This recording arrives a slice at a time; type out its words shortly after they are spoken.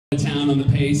on the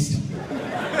paste.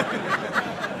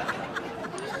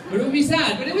 But it would be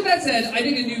sad. But with that said, I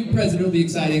think a new president will be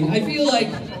exciting. I feel like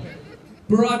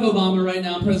Barack Obama right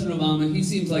now, President Obama, he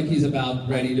seems like he's about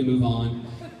ready to move on.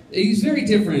 He's very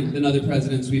different than other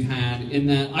presidents we've had in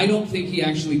that I don't think he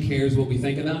actually cares what we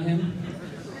think about him.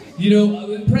 You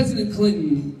know, President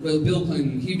Clinton, Bill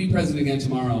Clinton, he'd be president again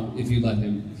tomorrow if you let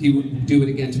him. He would do it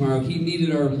again tomorrow. He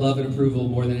needed our love and approval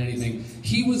more than anything.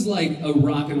 He was like a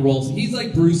rock and roll. He's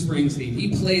like Bruce Springsteen. He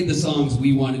played the songs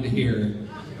we wanted to hear.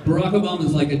 Barack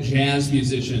Obama's like a jazz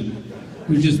musician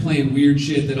who's just playing weird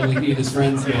shit that only he and his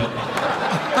friends get.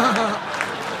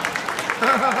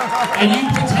 And you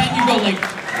pretend, you go like,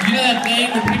 you know that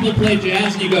thing where people play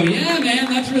jazz and you go, yeah man,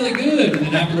 that's really good. And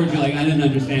then afterwards you're like, I didn't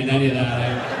understand any of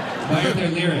that. Why aren't there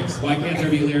lyrics? Why can't there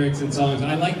be lyrics in songs?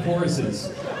 I like choruses.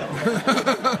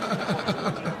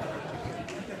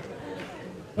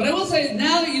 But I will say,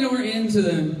 now that we're into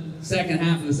the second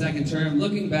half of the second term,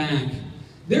 looking back,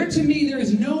 to me, there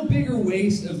is no bigger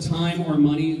waste of time or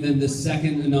money than the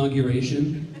second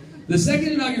inauguration. The second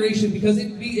inauguration, because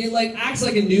it like acts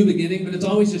like a new beginning, but it's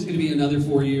always just going to be another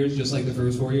 4 years, just like the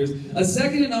first 4 years. A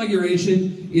second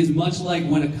inauguration is much like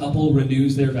when a couple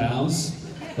renews their vows.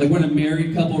 Like when a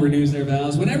married couple renews their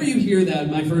vows. Whenever you hear that,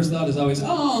 my first thought is always,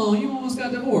 oh, you almost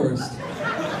got divorced.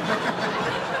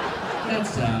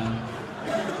 That's sad.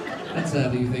 That's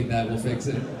sad that you think that will fix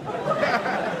it.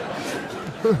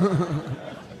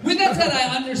 With that said,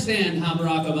 I understand how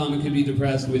Barack Obama could be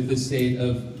depressed with the state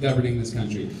of governing this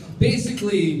country.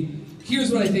 Basically,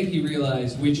 here's what I think he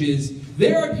realized, which is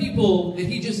there are people that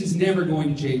he just is never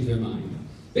going to change their mind.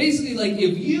 Basically, like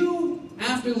if you,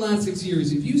 after the last 6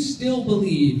 years, if you still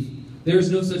believe there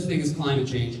is no such thing as climate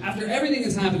change, after everything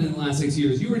that's happened in the last 6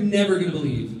 years, you are never going to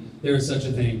believe there is such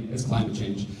a thing as climate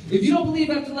change. If you don't believe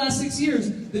after the last 6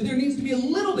 years that there needs to be a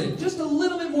little bit, just a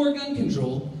little bit more gun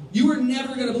control, you are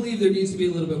never going to believe there needs to be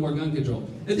a little bit more gun control.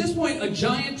 At this point, a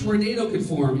giant tornado could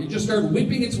form and just start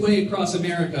whipping its way across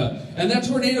America. And that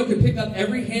tornado could pick up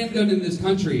every handgun in this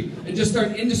country and just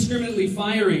start indiscriminately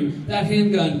firing that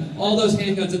handgun, all those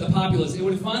handguns at the populace. It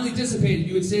would have finally dissipated.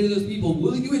 You would say to those people,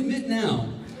 will you admit now,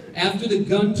 after the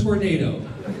gun tornado,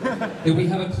 that we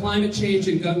have a climate change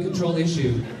and gun control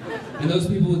issue? And those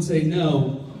people would say,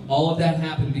 no, all of that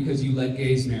happened because you let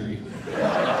gays marry.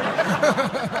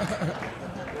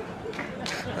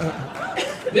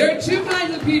 There are two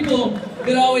kinds of people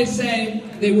that always say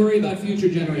they worry about future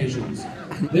generations.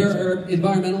 There are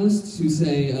environmentalists who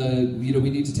say, we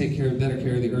need to take better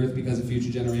care of the earth because of future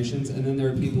generations. And then there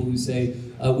are people who say,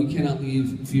 we cannot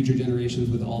leave future generations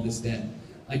with all this debt.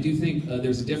 I do think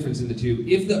there's a difference in the two.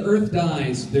 If the earth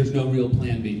dies, there's no real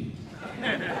plan B.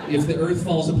 If the earth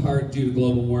falls apart due to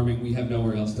global warming, we have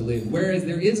nowhere else to live. Whereas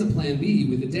there is a plan B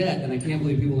with the debt, and I can't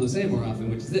believe people don't say it more often,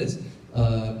 which is this.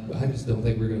 I just don't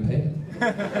think we're going to pay it.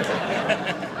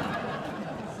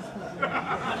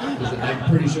 I'm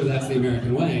pretty sure that's the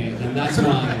American way, and that's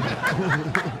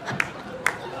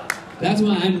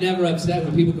why I'm never upset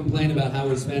when people complain about how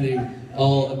we're spending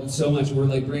so much. We're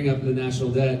like bringing up the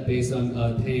national debt based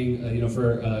on paying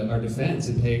for our defense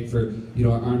and paying for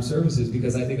our armed services,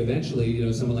 because I think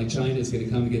eventually someone like China is going to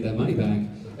come to get that money back,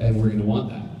 and we're going to want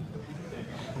that.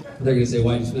 They're going to say,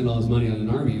 why do you spend all this money on an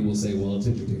army? And we'll say, well, it's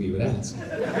interesting you would ask.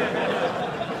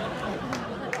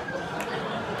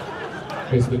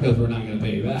 It's because we're not going to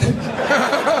pay you back.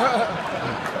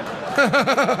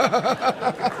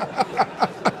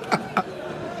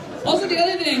 Also, the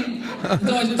other thing that's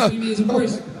always interesting to me is, of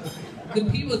course, the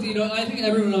people, I think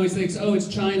everyone always thinks, oh, it's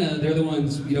China. They're the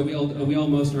ones, we owe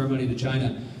most of our money to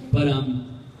China. But,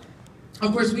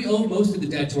 of course, we owe most of the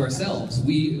debt to ourselves.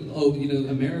 We owe,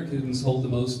 Americans hold the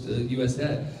most U.S.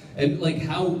 debt. And like,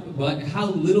 how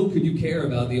little could you care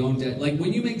about the own debt? Like,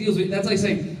 when you make deals with, that's like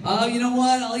saying, oh, you know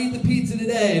what, I'll eat the pizza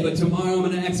today, but tomorrow I'm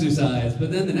going to exercise. But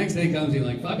then the next day comes, you're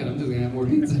like, fuck it, I'm just going to have more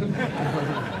pizza.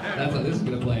 That's how this is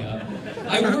going to play out.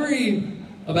 I worry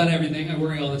about everything. I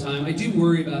worry all the time. I do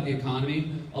worry about the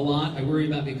economy a lot. I worry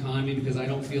about the economy because I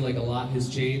don't feel like a lot has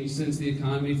changed since the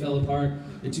economy fell apart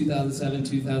in 2007,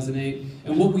 2008.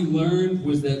 And what we learned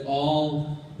was that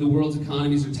all the world's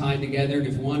economies are tied together, and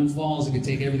if one falls, it could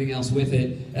take everything else with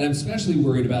it. And I'm especially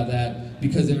worried about that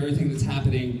because of everything that's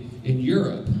happening in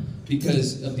Europe.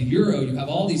 Because of the euro, you have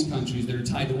all these countries that are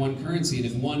tied to one currency, and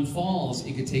if one falls,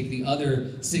 it could take the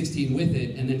other 16 with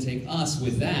it, and then take us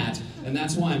with that. And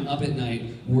that's why I'm up at night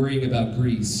worrying about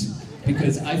Greece.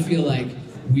 Because I feel like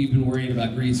we've been worrying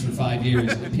about Greece for 5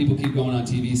 years, and people keep going on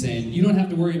TV saying, you don't have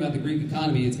to worry about the Greek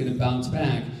economy, it's going to bounce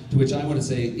back. To which I want to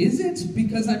say, is it?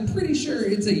 Because I'm pretty sure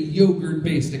it's a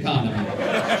yogurt-based economy.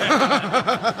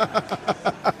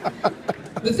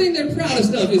 The thing they're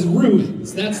proudest of is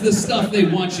ruins. That's the stuff they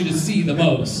want you to see the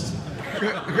most.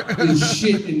 Is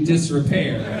shit in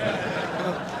disrepair.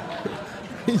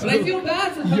 But I feel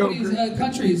bad for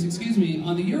countries, excuse me,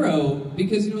 on the euro,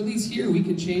 because at least here we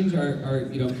can change our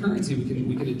currency.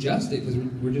 We can adjust it because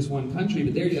we're just one country.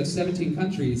 But there you have 17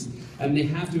 countries, and they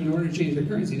have to, in order to change their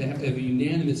currency, they have to have a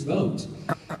unanimous vote,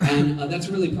 and that's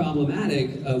really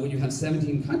problematic when you have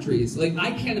 17 countries. Like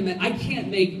I can't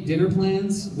make dinner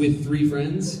plans with 3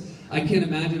 friends. I can't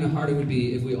imagine how hard it would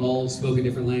be if we all spoke a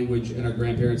different language and our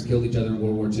grandparents killed each other in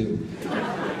World War II.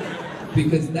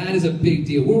 Because that is a big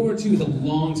deal. World War II is a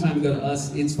long time ago to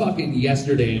us. It's fucking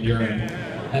yesterday in Europe.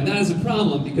 And that is a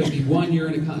problem because the one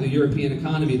European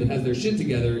economy that has their shit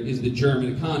together is the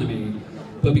German economy.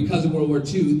 But because of World War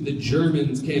II, the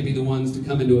Germans can't be the ones to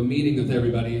come into a meeting with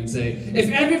everybody and say, if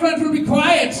everyone will be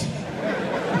quiet!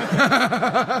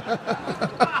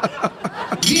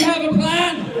 Do you have a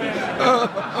plan? No.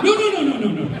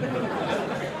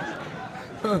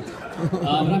 But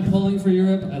I'm pulling for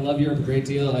Europe. I love Europe a great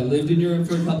deal. I lived in Europe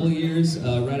for a couple of years.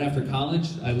 Right after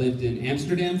college, I lived in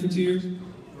Amsterdam for 2 years.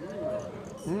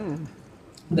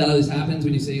 That always happens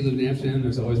when you say you lived in Amsterdam.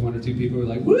 There's always 1 or 2 people who are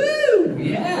like, woo,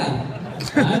 yeah,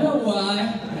 I know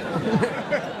why.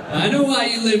 I know why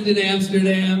you lived in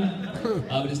Amsterdam.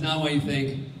 But it's not why you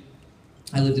think.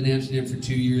 I lived in Amsterdam for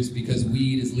 2 years because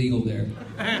weed is legal there.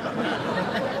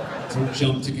 So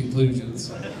jump to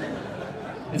conclusions.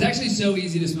 It's actually so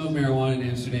easy to smoke marijuana in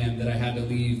Amsterdam that I had to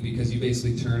leave because you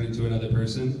basically turn into another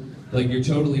person. Like, you're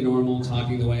totally normal,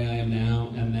 talking the way I am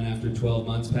now, and then after 12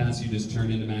 months pass, you just turn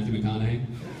into Matthew McConaughey.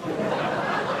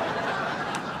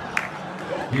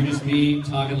 You're just me,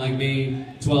 talking like me.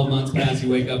 12 months pass, you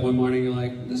wake up one morning, you're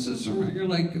like, this is so right. You're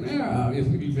like, yeah.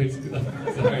 You basically, like,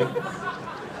 sorry.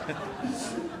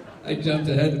 I jumped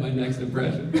ahead to my next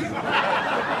impression.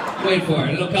 Wait for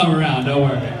it, it'll come around, don't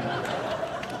worry.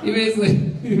 You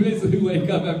basically wake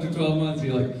up after 12 months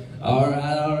and you're like, all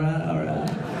right.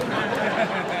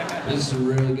 This is a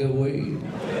really good weed.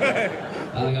 I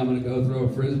think I'm gonna go throw a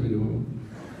frisbee to him.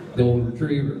 Golden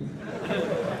retriever.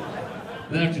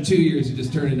 Then after 2 years, you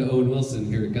just turn into Owen Wilson,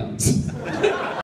 here it comes.